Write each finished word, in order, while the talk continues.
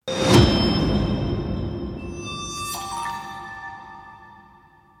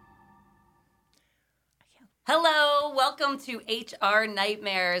welcome to HR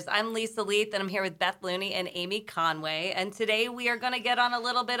Nightmares. I'm Lisa Leith, and I'm here with Beth Looney and Amy Conway. And today we are going to get on a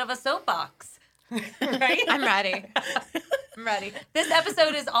little bit of a soapbox. Right? I'm ready. I'm ready. This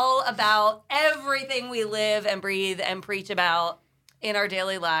episode is all about everything we live and breathe and preach about in our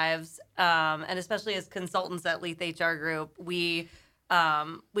daily lives. And especially as consultants at Leith HR Group, we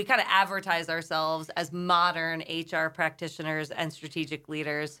kind of advertise ourselves as modern HR practitioners and strategic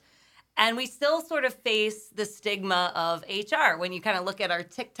leaders. And we still sort of face the stigma of HR when you kind of look at our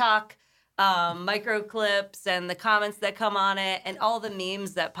TikTok micro clips and the comments that come on it and all the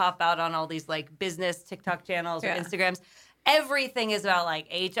memes that pop out on all these like business TikTok channels or Instagrams. Everything is about like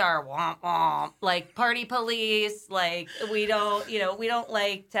HR, womp womp, like party police. Like we don't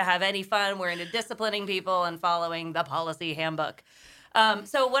like to have any fun. We're into disciplining people and following the policy handbook.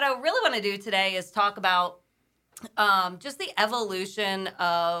 So what I really want to do today is talk about just the evolution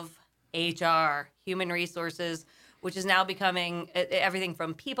of HR, human resources, which is now becoming everything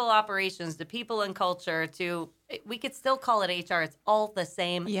from people operations to people and culture to, we could still call it HR. It's all the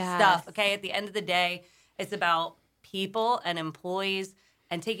same stuff. Okay. At the end of the day, it's about people and employees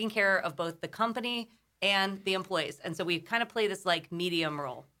and taking care of both the company and the employees. And so we kind of play this like medium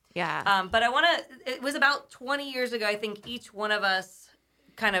role. Yeah. But it was about 20 years ago, I think each one of us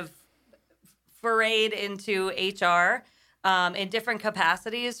kind of forayed into HR in different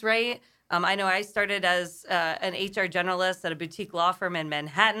capacities, right? I know I started as an HR generalist at a boutique law firm in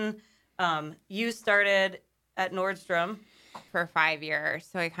Manhattan. You started at Nordstrom. For 5 years.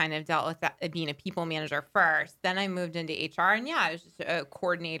 So I kind of dealt with that, being a people manager first. Then I moved into HR. And I was just a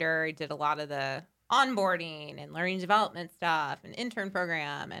coordinator. I did a lot of the onboarding and learning development stuff and intern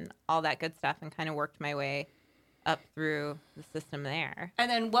program and all that good stuff and kind of worked my way up through the system there. And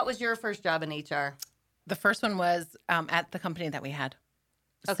then what was your first job in HR? The first one was at the company that we had.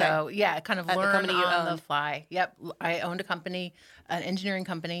 Okay. So, kind of At the learned company you on owned. the fly. Yep. I owned a company, an engineering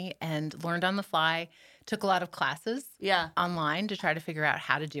company, and learned on the fly. Took a lot of classes online to try to figure out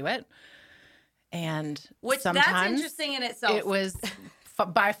how to do it. And Which sometimes that's interesting in itself. it was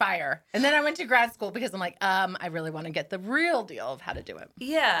by fire. And then I went to grad school because I'm like, I really want to get the real deal of how to do it.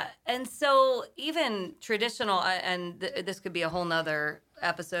 Yeah. And so even traditional, and this could be a whole nother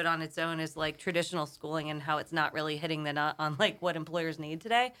episode on its own, is like traditional schooling and how it's not really hitting the nut on like what employers need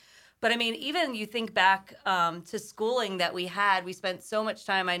today. But I mean, even you think back to schooling that we had, we spent so much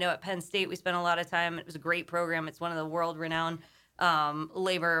time. I know at Penn State, we spent a lot of time. It was a great program. It's one of the world-renowned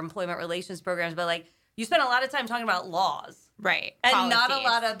labor employment relations programs. But like, you spent a lot of time talking about laws. Right. And Policies. not a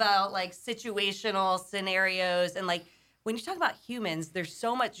lot about like situational scenarios. And like, when you talk about humans, there's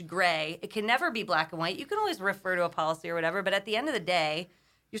so much gray. It can never be black and white. You can always refer to a policy or whatever. But at the end of the day,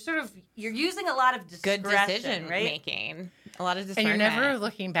 you're using a lot of discretion, Good decision right? making. A lot of And discernment. you're never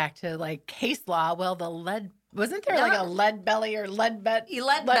looking back to like case law. Well, wasn't there like a lead belly or lead better?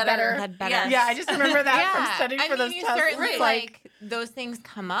 Leadbetter. Yes. Yeah, I just remember that from studying for those you tests. certainly It's like those things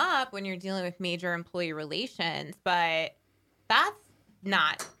come up when you're dealing with major employee relations, but that's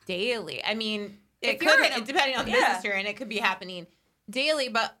not daily. I mean, it could, depending on the business you're in, it could be happening daily.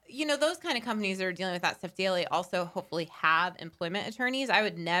 But those kind of companies that are dealing with that stuff daily also hopefully have employment attorneys. I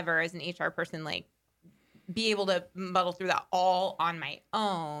would never, as an HR person, like be able to muddle through that all on my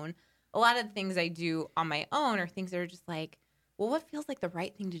own. A lot of the things I do on my own are things that are just like, well, what feels like the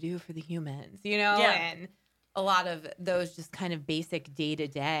right thing to do for the humans, And a lot of those just kind of basic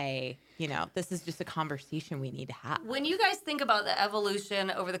day-to-day, this is just a conversation we need to have. When you guys think about the evolution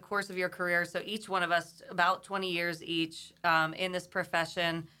over the course of your career, so each one of us, about 20 years each in this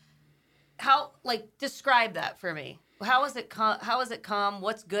profession, describe that for me. How has it come?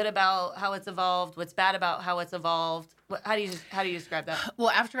 What's good about how it's evolved? What's bad about how it's evolved? How do you describe that? Well,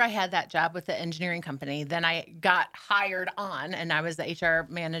 after I had that job with the engineering company, then I got hired on and I was the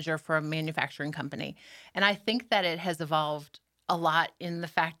HR manager for a manufacturing company. And I think that it has evolved a lot in the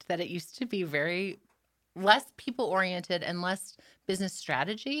fact that it used to be very less people-oriented and less business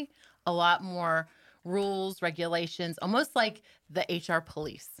strategy, a lot more rules, regulations, almost like the HR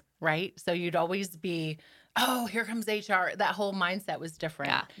police, right? So you'd always be, oh, here comes HR. That whole mindset was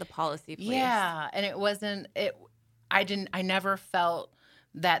different. Yeah, the policy police. Yeah, and I never felt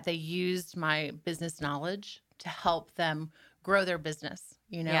that they used my business knowledge to help them grow their business,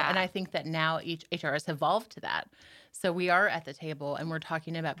 Yeah. And I think that now each HR has evolved to that. So we are at the table and we're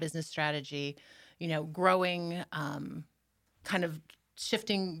talking about business strategy, growing, kind of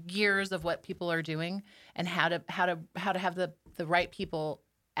shifting gears of what people are doing and how to have the right people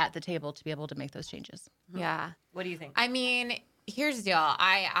at the table to be able to make those changes. Yeah. What do you think? I mean, here's the deal.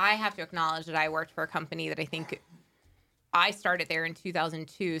 I have to acknowledge that I worked for a company that I think I started there in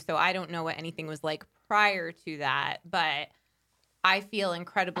 2002, so I don't know what anything was like prior to that, but I feel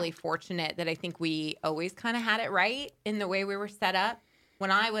incredibly fortunate that I think we always kind of had it right in the way we were set up. When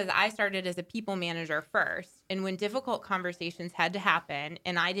I started as a people manager first, and when difficult conversations had to happen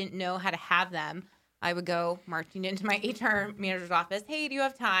and I didn't know how to have them, I would go marching into my HR manager's office. Hey, do you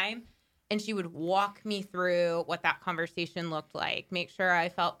have time? And she would walk me through what that conversation looked like, make sure I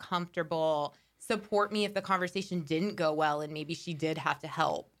felt comfortable, support me if the conversation didn't go well and maybe she did have to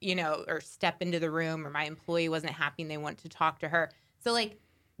help, or step into the room, or my employee wasn't happy and they want to talk to her. So like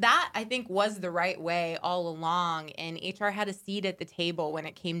that, I think, was the right way all along. And HR had a seat at the table when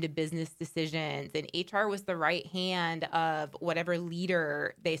it came to business decisions. And HR was the right hand of whatever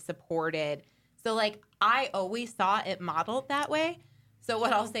leader they supported. So like I always saw it modeled that way. So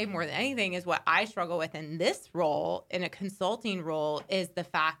what I'll say more than anything is what I struggle with in this role, in a consulting role, is the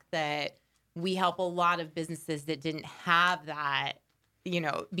fact that we help a lot of businesses that didn't have that,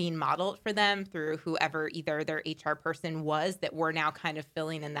 being modeled for them through whoever either their HR person was, that we're now kind of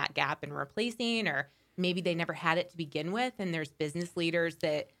filling in that gap and replacing, or maybe they never had it to begin with. And there's business leaders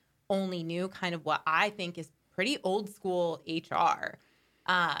that only knew kind of what I think is pretty old school HR.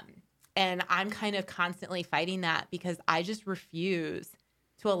 And I'm kind of constantly fighting that because I just refuse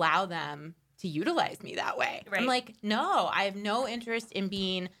to allow them to utilize me that way. Right. I'm like, no, I have no interest in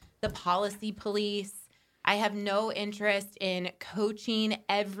being the policy police. I have no interest in coaching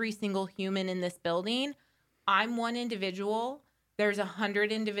every single human in this building. I'm one individual. There's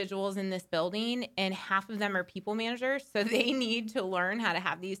 100 individuals in this building, and half of them are people managers. So they need to learn how to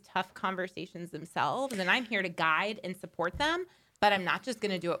have these tough conversations themselves. And I'm here to guide and support them, but I'm not just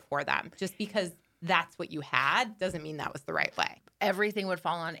going to do it for them. Just because that's what you had doesn't mean that was the right way. Everything would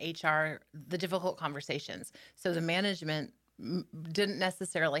fall on HR, the difficult conversations. So the management didn't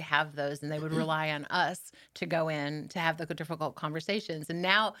necessarily have those, and they would rely on us to go in to have the difficult conversations. And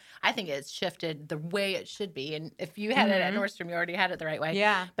now I think it's shifted the way it should be. And if you had it at Nordstrom, you already had it the right way.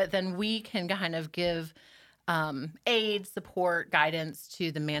 Yeah. But then we can kind of give aid, support, guidance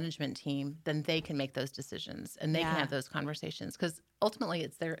to the management team. Then they can make those decisions and they can have those conversations, because ultimately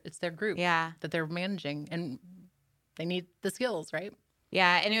it's their group that they're managing, and they need the skills, right?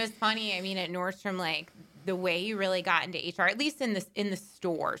 Yeah. And it was funny. I mean, at Nordstrom, like, the way you really got into HR, at least in the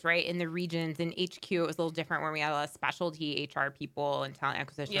stores, right, in the regions, in HQ, it was a little different where we had a lot of specialty HR people and talent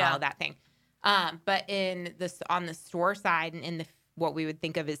acquisition, all of that thing. But on the store side and in the what we would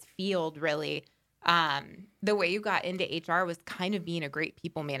think of as field, really, the way you got into HR was kind of being a great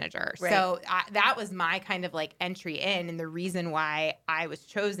people manager. Right. So that was my kind of like entry in, and the reason why I was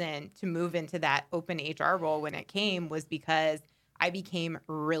chosen to move into that open HR role when it came was because I became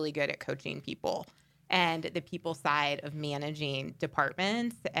really good at coaching people and the people side of managing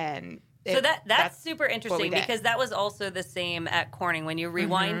departments. And so that's super interesting, because that was also the same at Corning. When you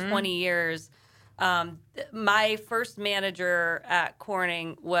rewind 20 years, my first manager at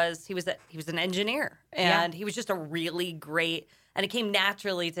Corning he was an engineer, and he was just a really great, and it came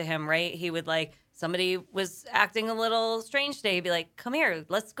naturally to him, right? He would somebody was acting a little strange today. He'd be like, come here,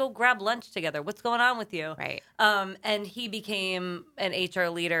 let's go grab lunch together. What's going on with you? Right. And he became an HR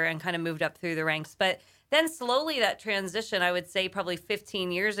leader and kind of moved up through the ranks. But then slowly that transition, I would say probably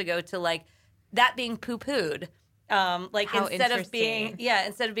 15 years ago, to that being poo-pooed. Instead of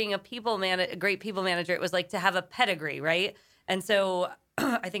being a great people manager, it was to have a pedigree, right? And so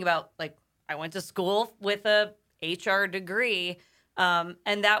I think about I went to school with a HR degree, and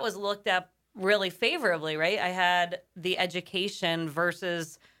that was looked at really favorably, right? I had the education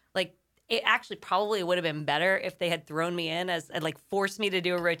versus it actually probably would have been better if they had thrown me in as forced me to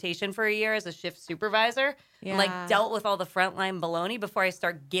do a rotation for a year as a shift supervisor, and dealt with all the frontline baloney before I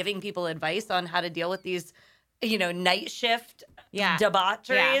start giving people advice on how to deal with these, night shift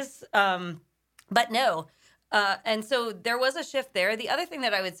debaucheries. Yeah. But no. And so there was a shift there. The other thing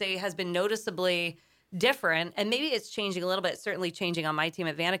that I would say has been noticeably different, and maybe it's changing a little bit, certainly changing on my team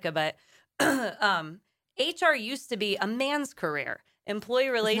at Vanica, but HR used to be a man's career. Employee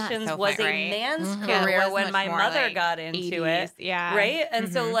relations was a man's career when my mother got into 80s, it. Yeah. Right?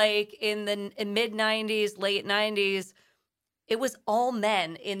 And so in the mid-90s, late 90s, it was all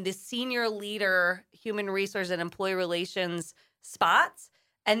men in the senior leader, human resource and employee relations spots.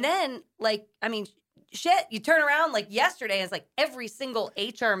 And then you turn around yesterday, it's every single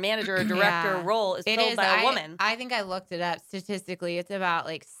HR manager or director role is filled by a woman. I think I looked it up statistically. It's about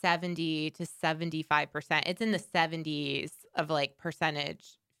 70 to 75%. It's in the 70s of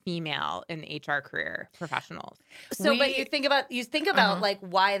percentage female in the HR career professionals. So, but you think about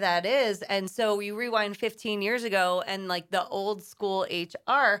why that is. And so you rewind 15 years ago and the old school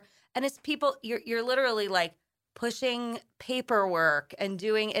HR, and it's people, you're literally pushing paperwork and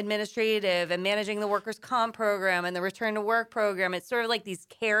doing administrative and managing the workers' comp program and the return to work program. It's sort of like these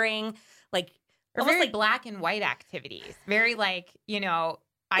caring, like or very like black and white activities. Very like,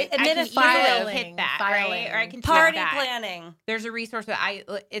 I can filing, hit that, right? Or I can party that. planning. There's a resource that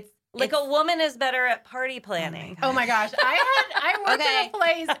a woman is better at party planning. Oh my gosh. I worked in a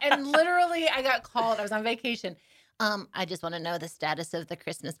place and literally I got called. I was on vacation. I just want to know the status of the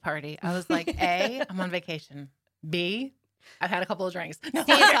Christmas party. I was like, A, I'm on vacation. B, I've had a couple of drinks. No.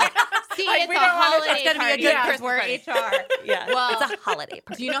 See, it's a holiday it's party. Be a good Christmas we're party. HR. Yeah, well, it's a holiday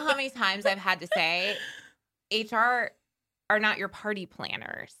party. Do you know how many times I've had to say, HR are not your party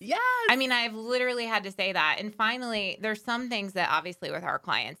planners? Yes. I mean, I've literally had to say that. And finally, there's some things that obviously with our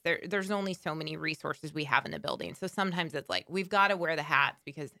clients, there's only so many resources we have in the building. So sometimes it's like, we've got to wear the hats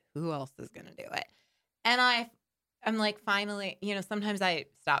because who else is going to do it? And I'm like, finally, sometimes I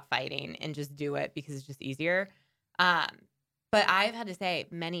stop fighting and just do it because it's just easier. But I've had to say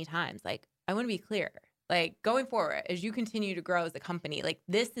many times, like, I want to be clear, like going forward, as you continue to grow as a company, like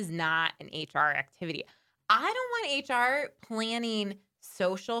this is not an HR activity. I don't want HR planning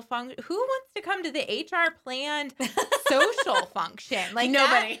social function. Who wants to come to the HR planned social function? Like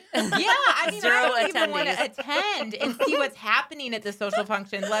nobody. I mean, I don't even want to attendees. attend and see what's happening at the social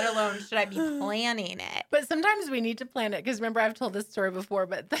function, let alone should I be planning it. But sometimes we need to plan it because remember I've told this story before,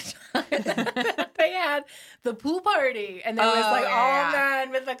 but the time they had the pool party and there was all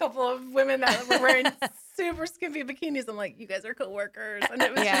men with a couple of women that were wearing super skimpy bikinis. I'm like, you guys are coworkers. And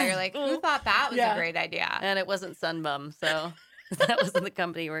it was you're like, who thought that was a great idea? And it wasn't Sunbum, so that wasn't the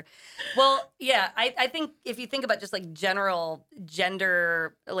company where. Well, yeah, I think if you think about just like general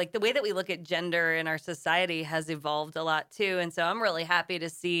gender, like the way that we look at gender in our society has evolved a lot too. And so I'm really happy to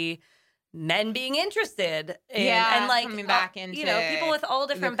see men being interested in, and like coming back into people with all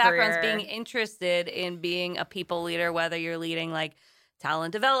different backgrounds being interested in being a people leader, whether you're leading like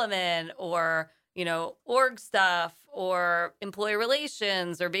talent development or org stuff or employee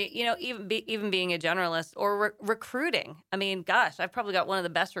relations or even being a generalist or recruiting. I mean, gosh, I've probably got one of the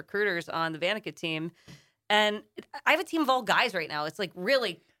best recruiters on the Vanica team, and I have a team of all guys right now. It's like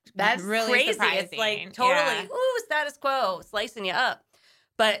that's really crazy. Surprising. It's like totally status quo, slicing you up.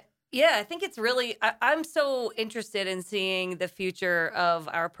 But yeah, I think it's really. I'm so interested in seeing the future of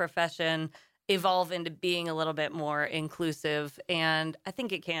our profession evolve into being a little bit more inclusive, and I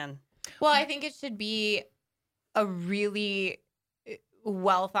think it can. Well, I think it should be a really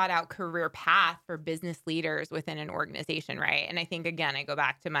well thought out career path for business leaders within an organization, right? And I think, again, I go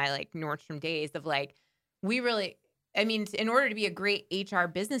back to my like Nordstrom days of like, in order to be a great HR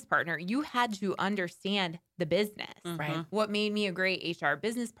business partner, you had to understand the business. Right. What made me a great HR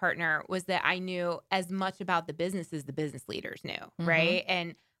business partner was that I knew as much about the business as the business leaders knew, right?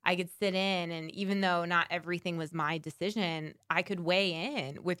 And I could sit in, and even though not everything was my decision, I could weigh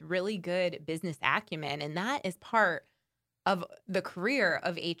in with really good business acumen. And that is part of the career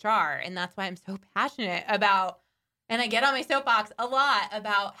of HR. And that's why I'm so passionate about, and I get on my soapbox a lot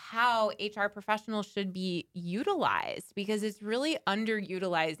about how HR professionals should be utilized, because it's really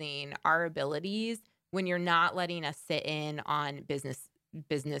underutilizing our abilities when you're not letting us sit in on business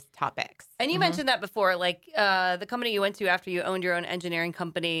topics. And you mentioned that before, like the company you went to after you owned your own engineering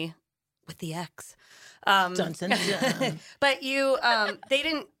company with the X. Dun, dun, dun. But you, they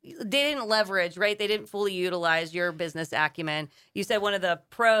didn't leverage, right? They didn't fully utilize your business acumen. You said one of the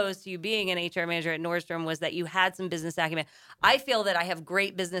pros to you being an HR manager at Nordstrom was that you had some business acumen. I feel that I have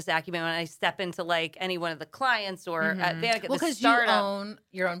great business acumen when I step into like any one of the clients or at Vanica. Well, because you own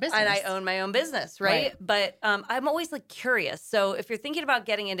your own business. And I own my own business, right? But I'm always like curious. So if you're thinking about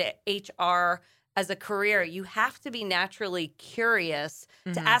getting into HR as a career, you have to be naturally curious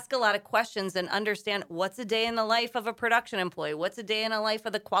to ask a lot of questions and understand what's a day in the life of a production employee, what's a day in the life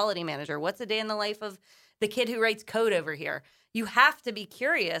of the quality manager, what's a day in the life of the kid who writes code over here. You have to be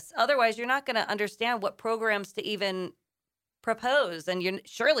curious. Otherwise, you're not going to understand what programs to even propose, and you're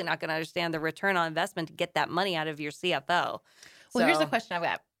surely not going to understand the return on investment to get that money out of your CFO. Well, here's a question I've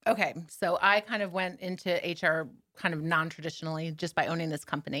got. Okay, so I kind of went into HR kind of non-traditionally just by owning this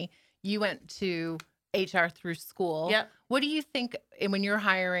company. You went to HR through school. Yep. What do you think, and when you're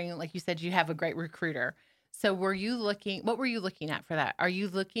hiring, like you said, you have a great recruiter. So what were you looking at for that? Do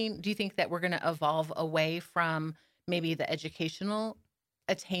you think that we're going to evolve away from maybe the educational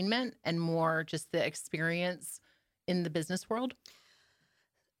attainment and more just the experience in the business world?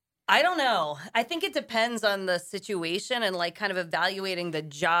 I don't know. I think it depends on the situation and like kind of evaluating the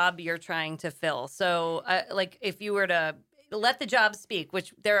job you're trying to fill. So like if you were to let the job speak,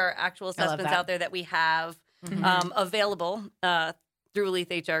 which there are actual assessments out there that we have available through Leith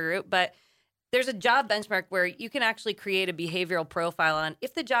HR Group. But there's a job benchmark where you can actually create a behavioral profile on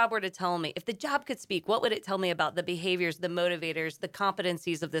if the job were to tell me, if the job could speak, what would it tell me about the behaviors, the motivators, the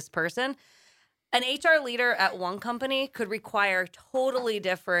competencies of this person? An HR leader at one company could require totally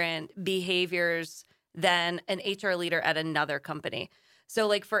different behaviors than an HR leader at another company. So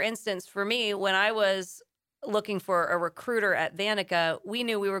like, for instance, for me, when I was looking for a recruiter at Vanica, we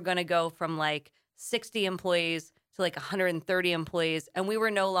knew we were going to go from like 60 employees to like 130 employees. And we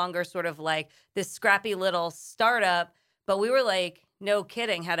were no longer sort of like this scrappy little startup, but we were like, no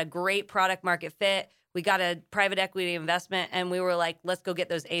kidding, had a great product market fit. We got a private equity investment and we were like, let's go get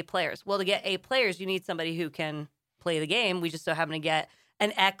those A players. Well, to get A players, you need somebody who can play the game. We just so happen to get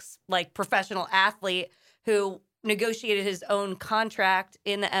an ex like professional athlete who negotiated his own contract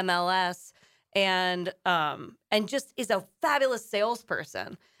in the MLS and just is a fabulous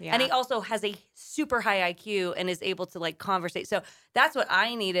salesperson. Yeah. And he also has a super high IQ and is able to like conversate. So that's what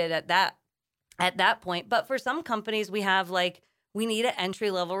I needed at that point. But for some companies, we need an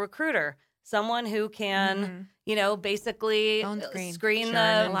entry-level recruiter, someone who can, basically screen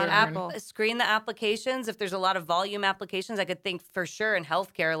the applications. If there's a lot of volume applications, I could think for sure in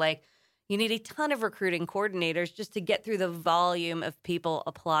healthcare, like you need a ton of recruiting coordinators just to get through the volume of people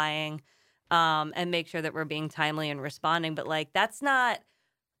applying. And make sure that we're being timely and responding. But like, that's not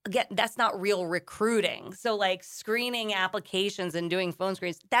real recruiting. So like screening applications and doing phone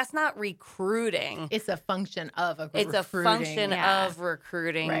screens, that's not recruiting. It's a function of recruiting. It's a function of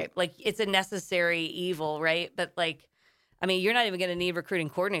recruiting. Right. Like it's a necessary evil, right? But like, I mean, you're not even going to need recruiting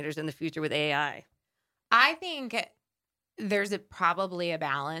coordinators in the future with AI. I think there's probably a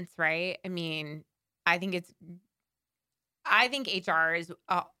balance, right? I mean, I think HR is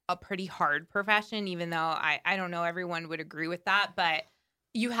a pretty hard profession, even though I don't know everyone would agree with that. But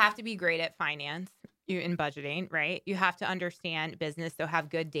you have to be great at finance in budgeting, right? You have to understand business, so have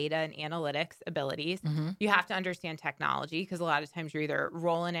good data and analytics abilities. Mm-hmm. You have to understand technology because a lot of times you're either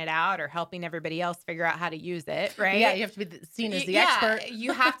rolling it out or helping everybody else figure out how to use it, right? Yeah, you have to be seen as the expert.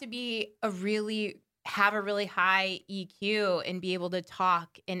 You have to be have a really high EQ and be able to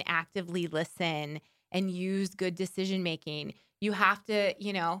talk and actively listen and use good decision making. You have to,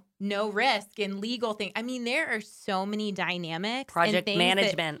 know risk and legal things. I mean, there are so many dynamics. Project and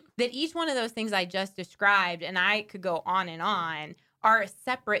management. That each one of those things I just described, and I could go on, are a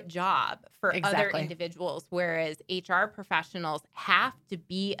separate job for other individuals, whereas HR professionals have to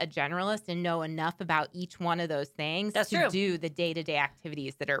be a generalist and know enough about each one of those things to do the day-to-day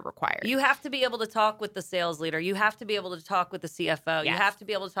activities that are required. You have to be able to talk with the sales leader. You have to be able to talk with the CFO. Yes. You have to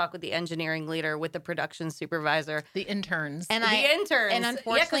be able to talk with the engineering leader, with the production supervisor. The interns. And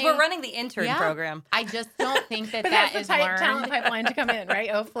unfortunately, because we're running the intern program. I just don't think that that is learned. Talent pipeline to come in,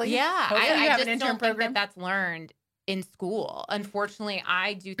 right? Hopefully. Yeah. Hopefully I just don't think that's learned in school. Unfortunately,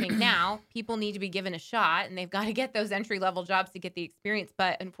 I do think now people need to be given a shot and they've got to get those entry-level jobs to get the experience.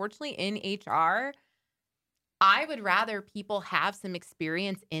 But unfortunately, in HR, I would rather people have some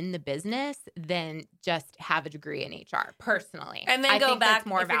experience in the business than just have a degree in HR, personally. And then go back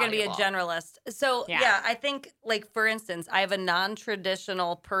more if you're going to be a generalist. So, I think, like, for instance, I have a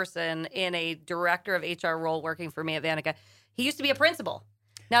non-traditional person in a director of HR role working for me at Vanica. He used to be a principal.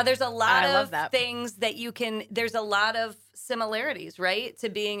 Now, there's a lot of things that there's a lot of similarities, right, to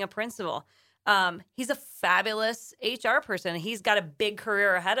being a principal. He's a fabulous HR person. He's got a big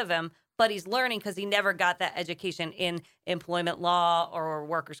career ahead of him, but he's learning because he never got that education in employment law or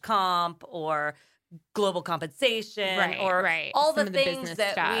workers' comp or global compensation or all the things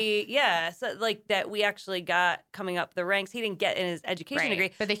that that we actually got coming up the ranks. He didn't get in his education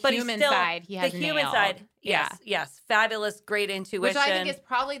degree. But the human side, he has nailed. Yes. Fabulous, great intuition. Which I think is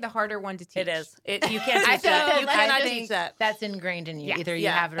probably the harder one to teach. It is. You can't teach that. You cannot teach that. That's ingrained in you. Yeah. Either you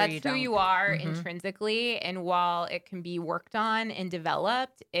have it or you don't. That's who you are intrinsically. And while it can be worked on and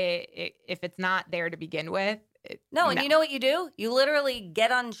developed, if it's not there to begin with, and you know what you do? You literally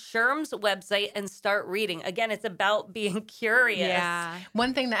get on SHRM's website and start reading. Again, it's about being curious. Yeah.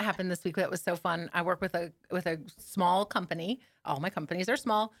 One thing that happened this week that was so fun, I work with a small company. All my companies are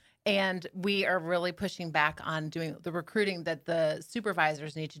small. And we are really pushing back on doing the recruiting that the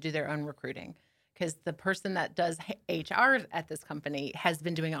supervisors need to do their own recruiting. Because the person that does HR at this company has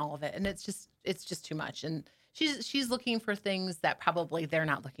been doing all of it. And it's just too much. And she's looking for things that probably they're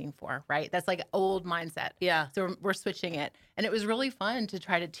not looking for, right? That's like old mindset. Yeah. So we're switching it. And it was really fun to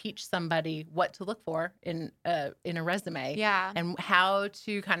try to teach somebody what to look for in a resume. Yeah. And how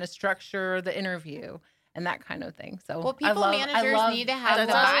to kind of structure the interview and that kind of thing. So people managers need to have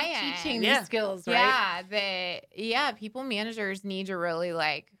the buy-in. Teaching these skills, right? People managers need to really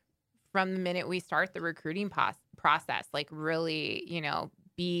from the minute we start the recruiting process, really,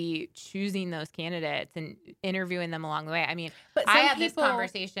 be choosing those candidates and interviewing them along the way. I mean, but I had this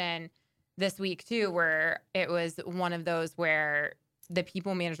conversation this week too, where it was one of those where the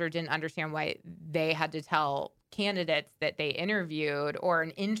people manager didn't understand why they had to tell candidates that they interviewed, or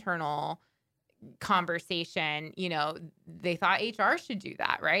an internal conversation, you know, they thought HR should do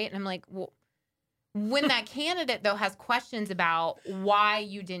that, right? And I'm like, well, when that candidate though has questions about why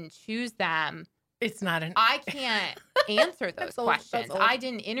you didn't choose them, it's not I can't answer those questions. I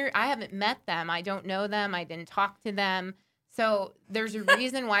haven't met them. I don't know them. I didn't talk to them. So there's a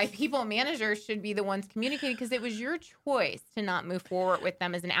reason why people managers should be the ones communicating, because it was your choice to not move forward with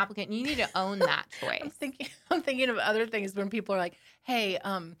them as an applicant. You need to own that choice. I'm thinking of other things when people are like, hey,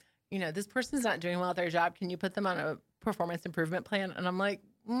 you know, this person's not doing well at their job. Can you put them on a performance improvement plan? And I'm like,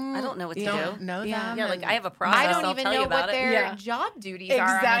 I don't know what to do. Know them. Yeah, like I have a process. I don't even know what their job duties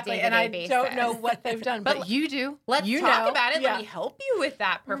are on a day-to-day basis. And I don't know what they've done, but you do. Let's talk about it. Let me help you with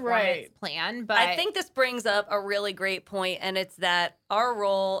that performance plan. But I think this brings up a really great point, and it's that our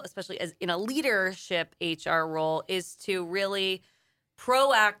role, especially as in a leadership HR role, is to really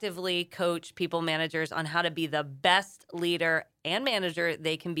proactively coach people managers on how to be the best leader and manager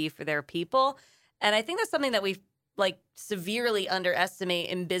they can be for their people. And I think that's something that we've severely underestimate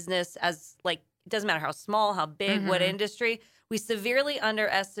in business, as it doesn't matter how small, how big, what industry. We severely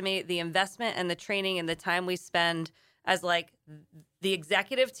underestimate the investment and the training and the time we spend as the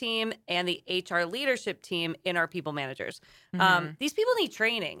executive team and the HR leadership team in our people managers. These people need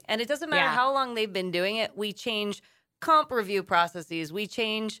training, and it doesn't matter how long they've been doing it. We change comp review processes. We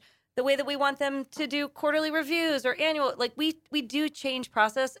change the way that we want them to do quarterly reviews or annual. We do change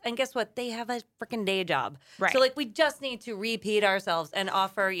process, and guess what? They have a freaking day job. Right. So we just need to repeat ourselves and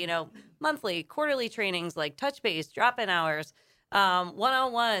offer, monthly, quarterly trainings like touch base, drop-in hours,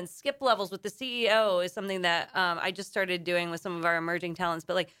 one-on-one, skip levels with the CEO is something that I just started doing with some of our emerging talents.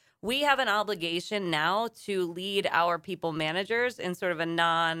 But we have an obligation now to lead our people managers in sort of a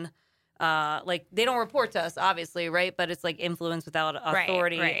they don't report to us, obviously, right? But it's influence without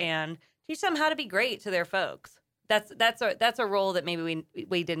authority, and teach them how to be great to their folks. That's a role that maybe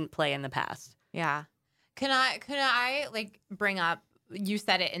we didn't play in the past. Yeah. Can I bring up, you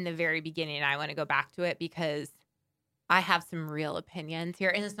said it in the very beginning, and I want to go back to it because I have some real opinions here,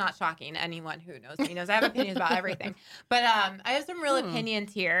 and it's not shocking. Anyone who knows me knows I have opinions about everything. But I have some real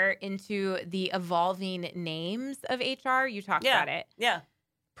opinions here into the evolving names of HR. You talked about it. Yeah.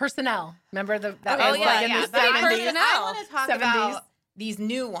 Personnel. Remember that was in the 70s. I want to talk 70s. About these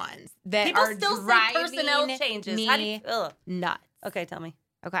new ones that people are still driving say personnel changes. Me How do you, nuts. Okay, tell me.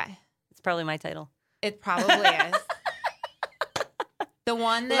 Okay. It's probably my title. It probably is. The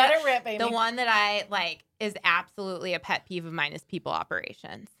one that let it rip, baby. The one that I is absolutely a pet peeve of mine is people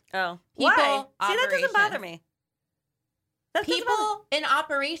operations. Oh, people why? Operations. See, that doesn't bother me. People in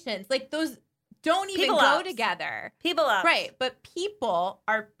operations, those don't even go together. People ops. Right, but people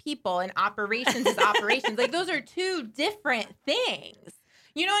are people and operations is operations. Those are two different things.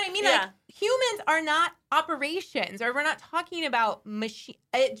 You know what I mean? Yeah. Humans are not operations, or we're not talking about machine.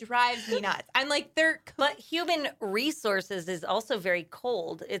 It drives me nuts. I'm but human resources is also very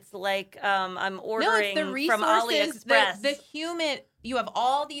cold. It's I'm ordering from AliExpress. The human, you have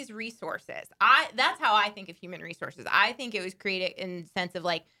all these resources. That's how I think of human resources. I think it was created in the sense of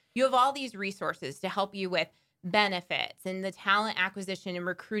you have all these resources to help you with benefits and the talent acquisition and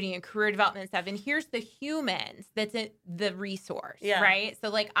recruiting and career development stuff. And here's the humans that's the resource, right?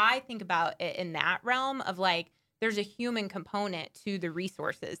 So I think about it in that realm of there's a human component to the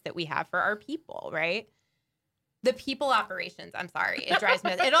resources that we have for our people, right? The people operations, I'm sorry, it drives me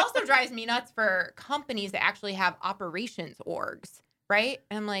nuts. It also drives me nuts for companies that actually have operations orgs. Right?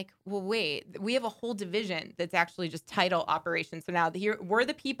 And I'm well, wait, we have a whole division that's actually just title operations. So now we're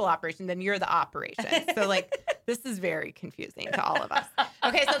the people operation, then you're the operations. So this is very confusing to all of us.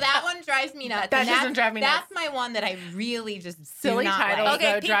 Okay, so that one drives me nuts. That doesn't drive me nuts. That's my one that I really just silly titles.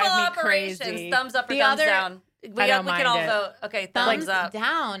 Okay, people operations, crazy. Thumbs up or thumbs down. We can all vote. Okay, thumbs up.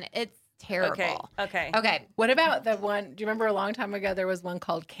 Down. It's terrible. Okay. What about the one? Do you remember a long time ago there was one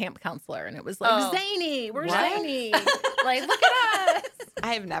called Camp Counselor, and it was zany. We're zany. Look at us.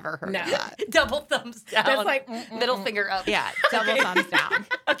 I have never heard of that. Double thumbs down. That's middle finger up. Yeah, double thumbs down.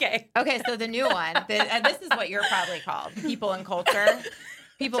 Okay. So the new one, this is what you're probably called, people and culture.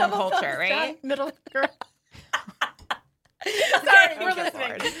 People and culture, right? Down, middle finger. Sorry, we're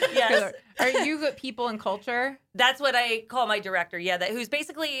listening. Yes. Are you people and culture? That's what I call my director. Yeah, who's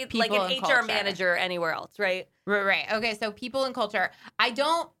basically people an HR culture. manager anywhere else, right? Right. Okay, so people and culture. I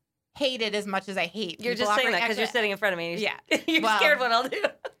don't hate it as much as I hate. You're just saying that because you're sitting in front of me. Yeah. You're scared what I'll do.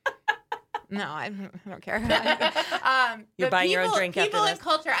 No, I don't care. You're buying your own drink after People this. and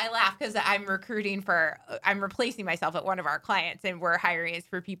culture, I laugh because I'm replacing myself at one of our clients, and we're hiring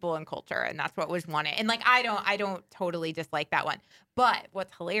for people and culture, and that's what was wanted. And like, I don't totally dislike that one. But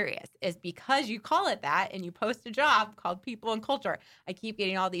what's hilarious is because you call it that and you post a job called people and culture, I keep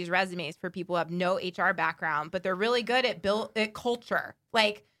getting all these resumes for people who have no HR background, but they're really good at culture.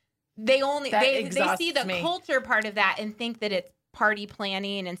 Like they see the culture part of that and think that it's party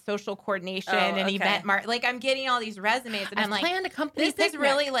planning and social coordination and event like I'm getting all these resumes and I'm like, planned a company this is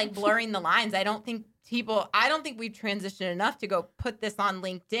really like blurring the lines. I don't think we've transitioned enough to go put this on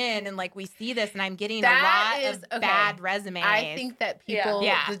LinkedIn, and like we see this and I'm getting a lot of bad resumes. I think that people,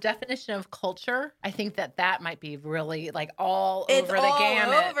 the definition of culture, I think that might be really like all over the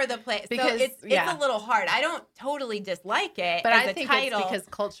gamut. Over the place. Because so it's a little hard. I don't totally dislike it, but I think it's because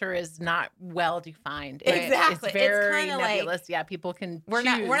culture is not well defined. Exactly. It's very nebulous. Like, people can We're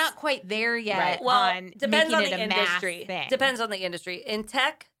not quite there yet. Right. Well, depends on the industry. Depends on the industry. In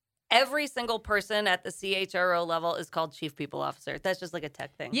tech, every single person at the CHRO level is called Chief People Officer. That's just like a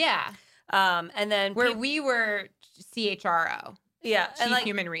tech thing. Yeah. And then where we were CHRO. Yeah. Chief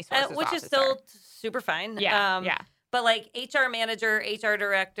Human Resources which Officer. is still super fine. Yeah. But like HR manager, HR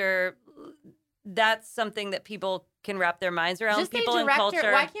director, that's something that people can wrap their minds around. Just people say director. and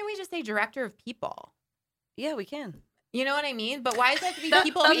culture. Why can't we just say director of people? Yeah, we can. You know what I mean? But why does it have to be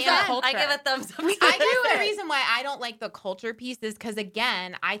people and culture? I give a thumbs up. I guess the reason why I don't like the culture piece is because,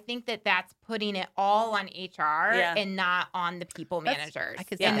 again, I think that that's putting it all on HR and not on the people managers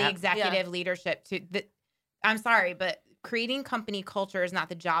and the executive leadership. I'm sorry, but creating company culture is not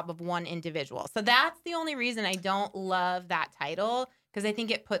the job of one individual. So that's the only reason I don't love that title, because I think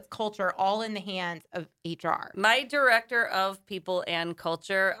it puts culture all in the hands of HR. My director of people and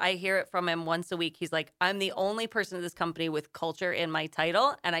culture, I hear it from him once a week. He's like, I'm the only person in this company with culture in my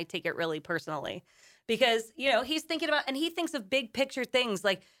title, and I take it really personally. Because, he's thinking about, and he thinks of big picture things.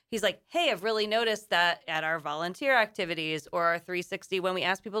 Like, he's like, hey, I've really noticed that at our volunteer activities or our 360, when we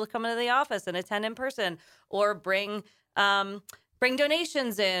ask people to come into the office and attend in person or bring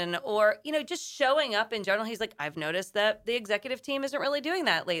donations in, or, just showing up in general. He's like, I've noticed that the executive team isn't really doing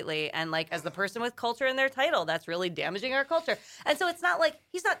that lately. And like, as the person with culture in their title, that's really damaging our culture. And so it's not like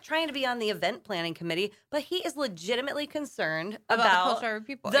he's not trying to be on the event planning committee, but he is legitimately concerned about the culture of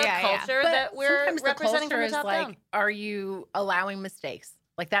people. Culture that we're representing from the top down. Are you allowing mistakes?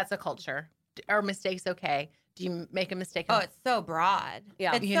 Like, that's a culture. Are mistakes okay? Do you make a mistake? Oh, it's so broad.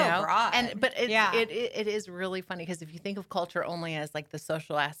 Yeah, it's so broad. But it is really funny, because if you think of culture only as like the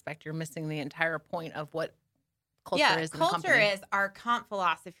social aspect, you're missing the entire point of what culture is. Culture is our comp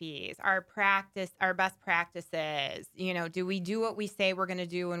philosophies, our best practices. Do we do what we say we're going to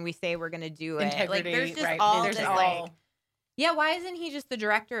do when we say we're going to do it? Integrity, like, there's just right? all there's this all... why isn't he just the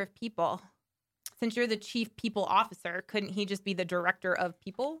director of people? Since you're the chief people officer, couldn't he just be the director of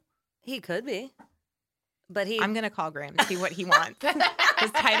people? He could be. But I'm going to call Graham and see what he wants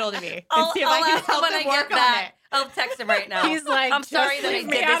his title to be. And I'll see if I can help him work on it. I'll text him right now. He's like, I'm sorry that I did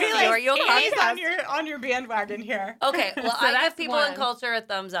this to you. Are you okay? on your bandwagon here. Okay, well, so I give people in culture a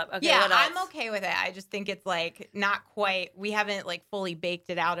thumbs up. Okay, what else? I'm okay with it. I just think it's like not quite, we haven't like fully baked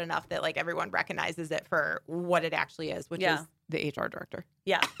it out enough that like everyone recognizes it for what it actually is, which is the HR director.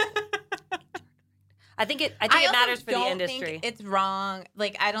 Yeah. I think it matters for the industry. Think it's wrong.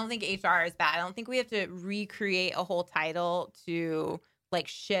 Like, I don't think HR is bad. I don't think we have to recreate a whole title to like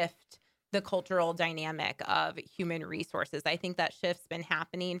shift the cultural dynamic of human resources. I think that shift's been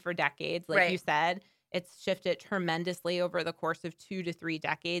happening for decades. Like you said, it's shifted tremendously over the course of 2 to 3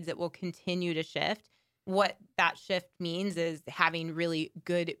 decades. It will continue to shift. What that shift means is having really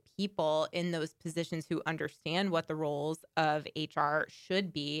good people in those positions who understand what the roles of HR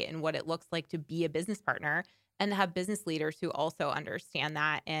should be and what it looks like to be a business partner, and have business leaders who also understand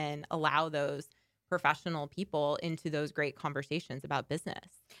that and allow those professional people into those great conversations about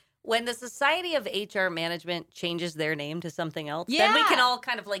business. When the Society of HR Management changes their name to something else, then we can all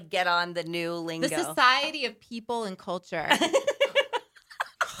kind of like get on the new lingo. The Society of People and Culture.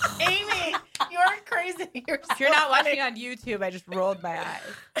 Amy, you're crazy. If you're not watching on YouTube, I just rolled my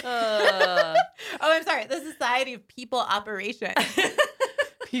eyes. I'm sorry. The Society of People Operations.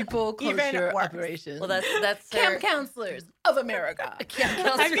 People Culture Operations. Well, that's Camp Counselors of America.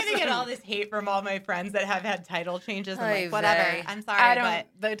 I'm gonna get all this hate from all my friends that have had title changes. I'm like, whatever. I'm sorry, but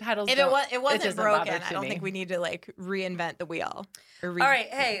the titles. If it wasn't broken, I don't think we need to like reinvent the wheel. All right,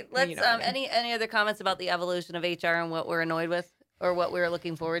 hey, let's. Any other comments about the evolution of HR and what we're annoyed with? Or what we were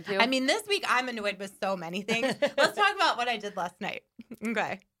looking forward to? I mean, this week I'm annoyed with so many things. Let's talk about what I did last night.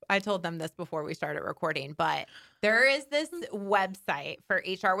 Okay. I told them this before we started recording, but there is this website for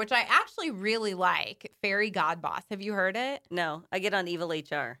HR, which I actually really like, Fairy Godboss. Have you heard it? No, I get on Evil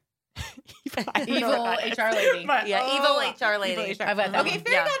HR. Evil HR lady. Evil HR lady. Okay, Fairy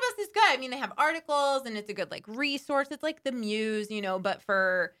Godboss is good. I mean, they have articles and it's a good like resource. It's like the Muse,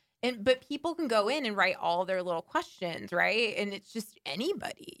 but people can go in and write all their little questions, right? And it's just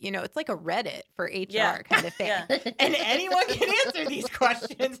anybody, it's like a Reddit for HR kind of thing. And anyone can answer these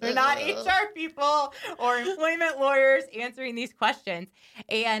questions. They're not HR people or employment lawyers answering these questions.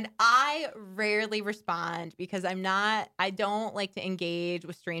 And I rarely respond because I don't like to engage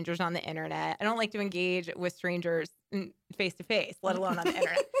with strangers on the internet. I don't like to engage with strangers face to face, let alone on the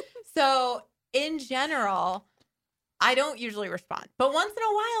internet. So in general, I don't usually respond. But once in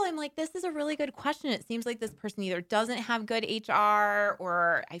a while, I'm like, this is a really good question. It seems like this person either doesn't have good HR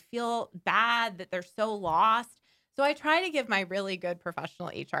or I feel bad that they're so lost. So I try to give my really good professional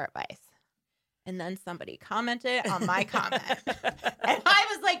HR advice. And then somebody commented on my comment. And I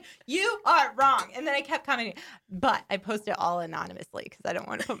was like, you are wrong. And then I kept commenting. But I post it all anonymously because I don't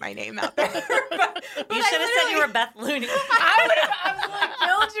want to put my name out there. but you should have said you were Beth Looney. I would have absolutely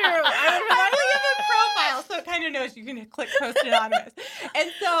killed you. I would give a profile so it kind of knows you can click post anonymous. And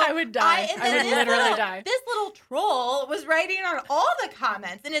so I would die. I would literally die. This little troll was writing on all the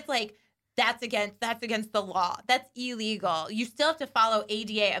comments. And it's like, that's against the law. That's illegal. You still have to follow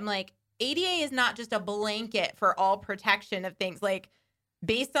ADA. I'm like, ADA is not just a blanket for all protection of things. Like,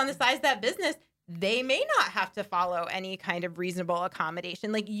 based on the size of that business, they may not have to follow any kind of reasonable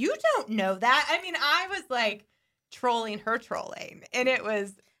accommodation. Like, you don't know that. I mean, I was like trolling her trolling, and it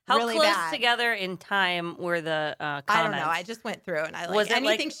was really close bad. Together in time were the comments? I don't know. I just went through and I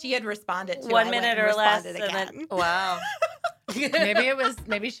anything she had responded to. 1 minute or less. Again. Wow.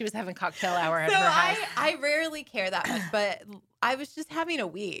 Maybe she was having cocktail hour at her house. I rarely care that much, but I was just having a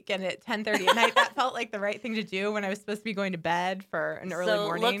week, and at 10:30 at night, that felt like the right thing to do when I was supposed to be going to bed for an early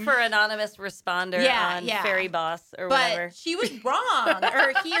morning. Look for anonymous responder on Fairy Boss or whatever. But she was wrong,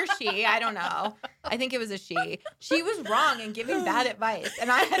 or he or she, I don't know. I think it was a she. She was wrong in giving bad advice,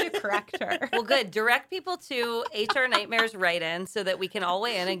 and I had to correct her. Well, good. Direct people to HR Nightmares write-in so that we can all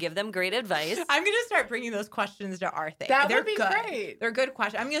weigh in and give them great advice. I'm going to start bringing those questions to our thing. Would be great. They're good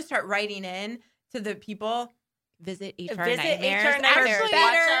questions. I'm going to start writing in to the people. Visit HR Nightmares. Actually,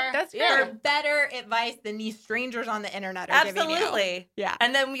 that's for better advice than these strangers on the internet are giving you. Absolutely. Yeah.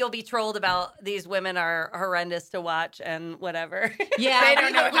 And then you'll be trolled about these women are horrendous to watch and whatever. Yeah. They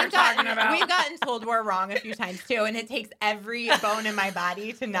don't know what you're talking about. We've gotten told we're wrong a few times too, and it takes every bone in my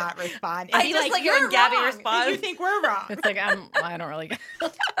body to not respond. And I just like you're when Gabby wrong. responds. You think we're wrong. It's like, I don't really get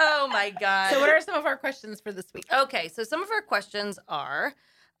it. Oh my God. So what are some of our questions for this week? Okay. So some of our questions are,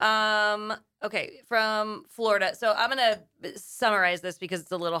 from Florida. So I'm going to summarize this because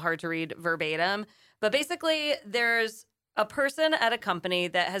it's a little hard to read verbatim. But basically, there's a person at a company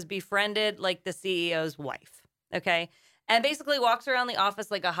that has befriended like the CEO's wife. Okay. And basically walks around the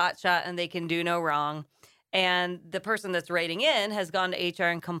office like a hotshot and they can do no wrong. And the person that's writing in has gone to HR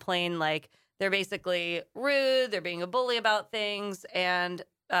and complained like they're basically rude, they're being a bully about things, and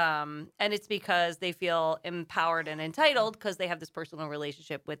it's because they feel empowered and entitled because they have this personal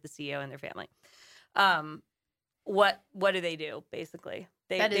relationship with the CEO and their family. What do they do? Basically,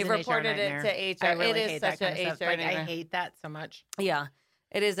 they've reported it to HR. I really it is such an HR nightmare. I hate that so much. Yeah,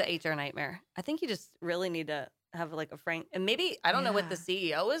 it is an HR nightmare. I think you just really need to have like a frank, and maybe I don't know what the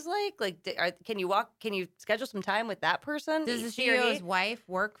CEO is like. Like, can you schedule some time with that person? Does the CEO's wife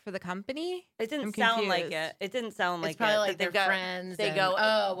work for the company? It didn't sound like it. It didn't sound like it's probably it. like they're friends. They go,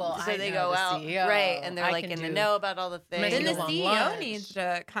 oh well, so they go out, CEO. right? And they're like in the know about all the things. Then the CEO needs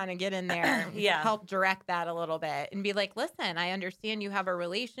to kind of get in there, and help direct that a little bit, and be like, listen, I understand you have a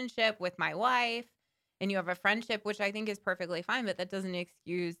relationship with my wife, and you have a friendship, which I think is perfectly fine, but that doesn't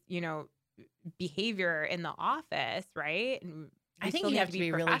excuse, behavior in the office, right? And I think you have to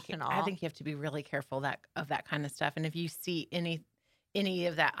be professional. I think you have to be really careful of that kind of stuff. And if you see any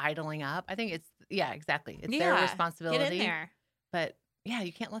of that idling up, I think it's exactly. It's their responsibility. Get in there. But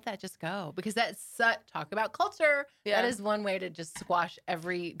you can't let that just go because that's talk about culture. Yeah. That is one way to just squash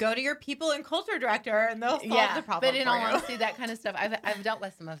every. Go to your people and culture director, and they'll solve the problem. But in all honesty, that kind of stuff, I've dealt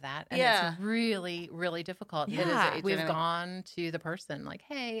with some of that, and it's really, really difficult. Yeah. We've gone to the person like,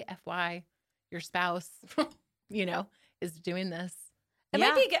 hey, FY, your spouse, is doing this. It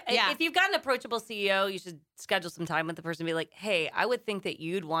might be if you've got an approachable CEO, you should schedule some time with the person and be like, hey, I would think that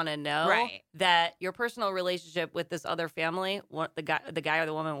you'd want to know that your personal relationship with this other family, the guy or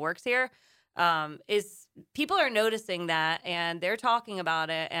the woman works here, is people are noticing that and they're talking about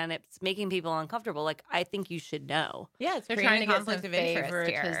it and it's making people uncomfortable. Like, I think you should know. Yeah, it's They're trying to get some conflict of interest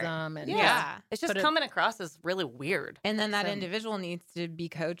favoritism. here. And Yeah. It's just coming across as really weird. And then that individual needs to be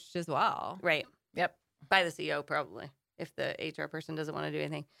coached as well. Right. Yep. By the CEO, probably, if the HR person doesn't want to do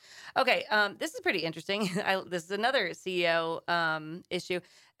anything. Okay, this is pretty interesting. This is another CEO issue.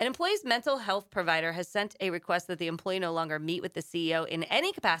 An employee's mental health provider has sent a request that the employee no longer meet with the CEO in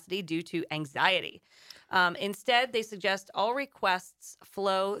any capacity due to anxiety. Instead, they suggest all requests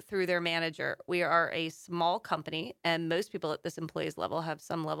flow through their manager. We are a small company, and most people at this employee's level have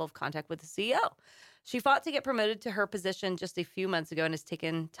some level of contact with the CEO. She fought to get promoted to her position just a few months ago and has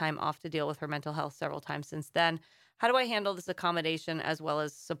taken time off to deal with her mental health several times since then. How do I handle this accommodation as well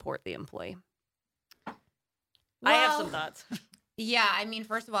as support the employee? Well, I have some thoughts. Yeah, I mean,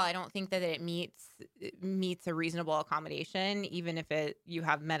 first of all, I don't think that it meets a reasonable accommodation, even if you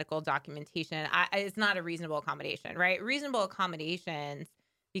have medical documentation. It's not a reasonable accommodation, right? Reasonable accommodations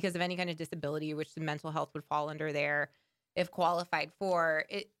because of any kind of disability, which the mental health would fall under there, if qualified for,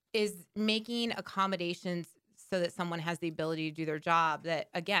 it is making accommodations so that someone has the ability to do their job that,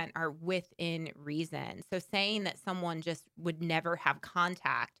 again, are within reason. So saying that someone just would never have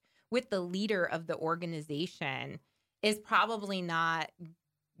contact with the leader of the organization is probably not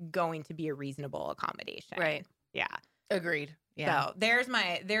going to be a reasonable accommodation. Right. Yeah. Agreed. Yeah. So there's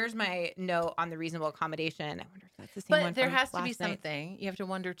my note on the reasonable accommodation. I wonder if that's the same But one. there from has to be last night. something. You have to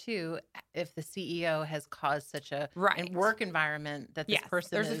wonder too if the CEO has caused such a Right. work environment that this Yes, person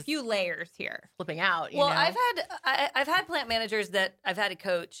there's is a few layers here. flipping out. Well, know? I've had plant managers that I've had to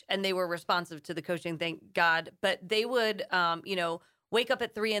coach, and they were responsive to the coaching, thank God. But they would, wake up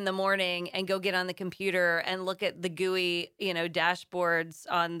at 3 a.m. and go get on the computer and look at the GUI, dashboards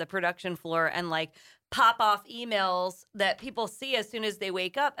on the production floor and like pop off emails that people see as soon as they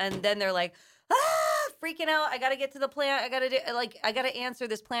wake up, and then they're like, freaking out. I got to get to the plant. I got to answer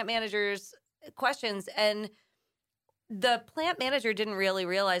this plant manager's questions, and the plant manager didn't really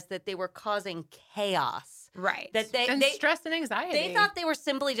realize that they were causing chaos. Right. That they stress and anxiety. They thought they were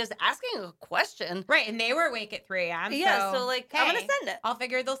simply just asking a question. Right. And they were awake at 3 a.m. Yeah, so I'm going to send it. I'll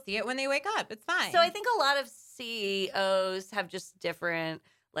figure they'll see it when they wake up. It's fine. So I think a lot of CEOs have just different,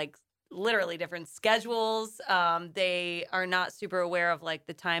 literally different schedules. They are not super aware of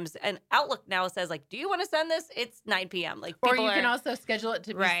the times. And Outlook now says do you want to send this? It's 9 p.m. Or you can also schedule it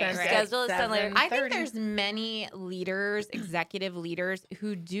to be sent. Right. Schedule it sent later. I think there's many leaders, executive leaders,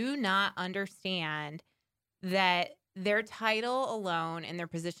 who do not understand that their title alone and their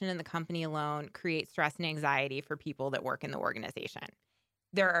position in the company alone creates stress and anxiety for people that work in the organization.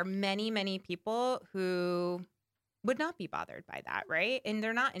 There are many, many people who would not be bothered by that, right? And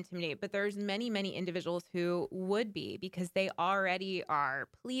they're not intimidated, but there's many, many individuals who would be because they already are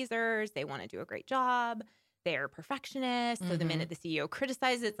pleasers. They want to do a great job. They're perfectionists. So the minute the CEO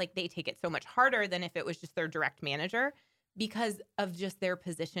criticizes, it's like they take it so much harder than if it was just their direct manager because of just their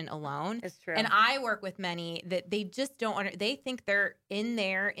position alone. It's true. And I work with many that they just don't they think they're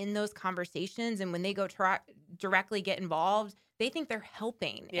in those conversations. And when they go directly get involved, they think they're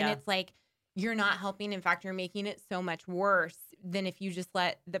helping. Yeah. And it's like, you're not helping. In fact, you're making it so much worse than if you just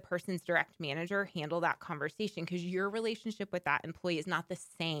let the person's direct manager handle that conversation because your relationship with that employee is not the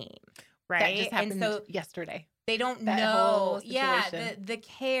same. Right. That just happened and so yesterday. They don't know. Yeah. The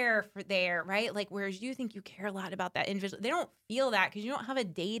care for there, right? Whereas you think you care a lot about that individual, they don't feel that because you don't have a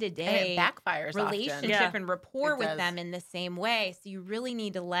day-to-day backfires relationship and rapport with them in the same way. So you really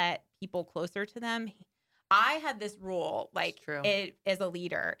need to let people closer to them. I had this rule, as a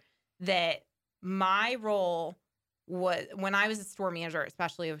leader, that my role was when I was a store manager,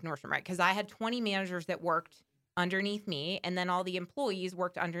 especially of Nordstrom, right? Because I had 20 managers that worked underneath me, and then all the employees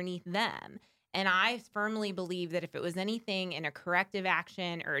worked underneath them. And I firmly believe that if it was anything in a corrective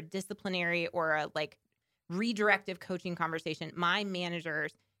action or a disciplinary or a redirective coaching conversation, my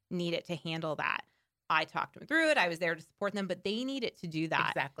managers needed to handle that. I talked them through it. I was there to support them, but they needed to do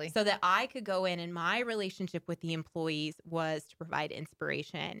that. Exactly. So that I could go in, and my relationship with the employees was to provide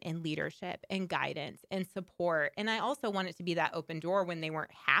inspiration and leadership and guidance and support. And I also wanted to be that open door when they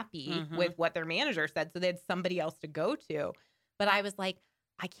weren't happy with what their manager said. So they had somebody else to go to. But I was like,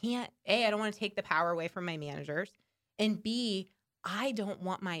 I can't, A, I don't want to take the power away from my managers. And B, I don't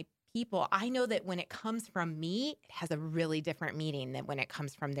want my people. I know that when it comes from me, it has a really different meaning than when it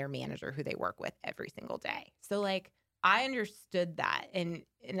comes from their manager who they work with every single day. So I understood that. And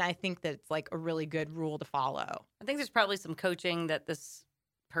I think that it's a really good rule to follow. I think there's probably some coaching that this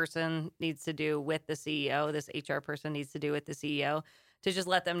person needs to do with the CEO, this HR person needs to do with the CEO to just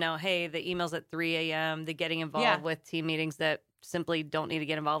let them know, hey, the emails at 3 a.m., the getting involved with team meetings that simply don't need to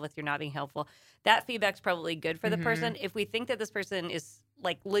get involved with, you're not being helpful. That feedback's probably good for the person. If we think that this person is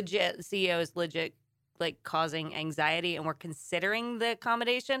like legit, the CEO is legit like causing anxiety and we're considering the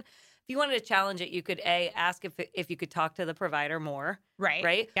accommodation, if you wanted to challenge it, you could ask if you could talk to the provider more.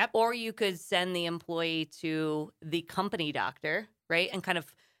 Right? Yep. Or you could send the employee to the company doctor, right? And kind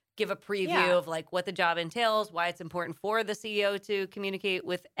of give a preview of like what the job entails, why it's important for the CEO to communicate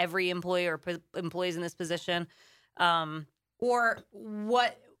with every employee or employees in this position. Or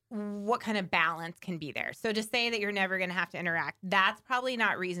what kind of balance can be there. So to say that you're never going to have to interact, that's probably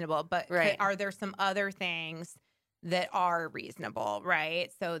not reasonable. But are there some other things that are reasonable,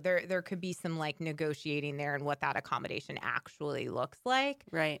 right? So there could be some like negotiating there and what that accommodation actually looks like.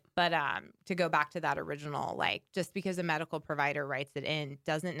 Right. But to go back to that original, like just because a medical provider writes it in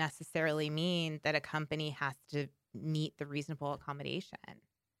doesn't necessarily mean that a company has to meet the reasonable accommodation.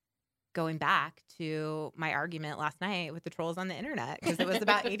 Going back to my argument last night with the trolls on the internet because it was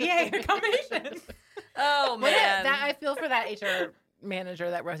about ADA accommodations. Oh man, I feel for that HR manager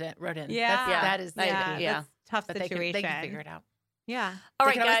that wrote in. Yeah, that is that's tough but situation. They can figure it out. Yeah. All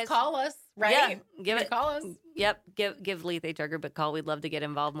they right, can guys, call us. Right? Yeah, call us. Yep, give Leith HR Group a call. We'd love to get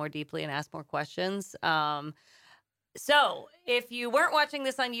involved more deeply and ask more questions. So if you weren't watching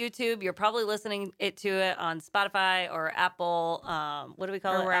this on YouTube, you're probably listening to it on Spotify or Apple, what do we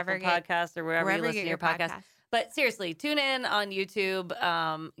call it? Wherever Apple Podcasts or wherever you listen to your podcast. But seriously, tune in on YouTube.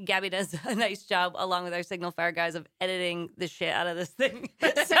 Gabby does a nice job, along with our Signal Fire guys, of editing the shit out of this thing.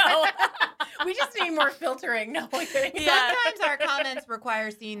 So we just need more filtering. No, sometimes our comments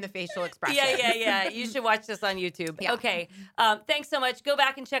require seeing the facial expression. Yeah. You should watch this on YouTube. Yeah. Okay. Thanks so much. Go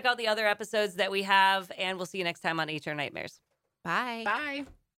back and check out the other episodes that we have, and we'll see you next time on HR Nightmares. Bye.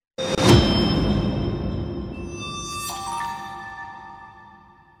 Bye.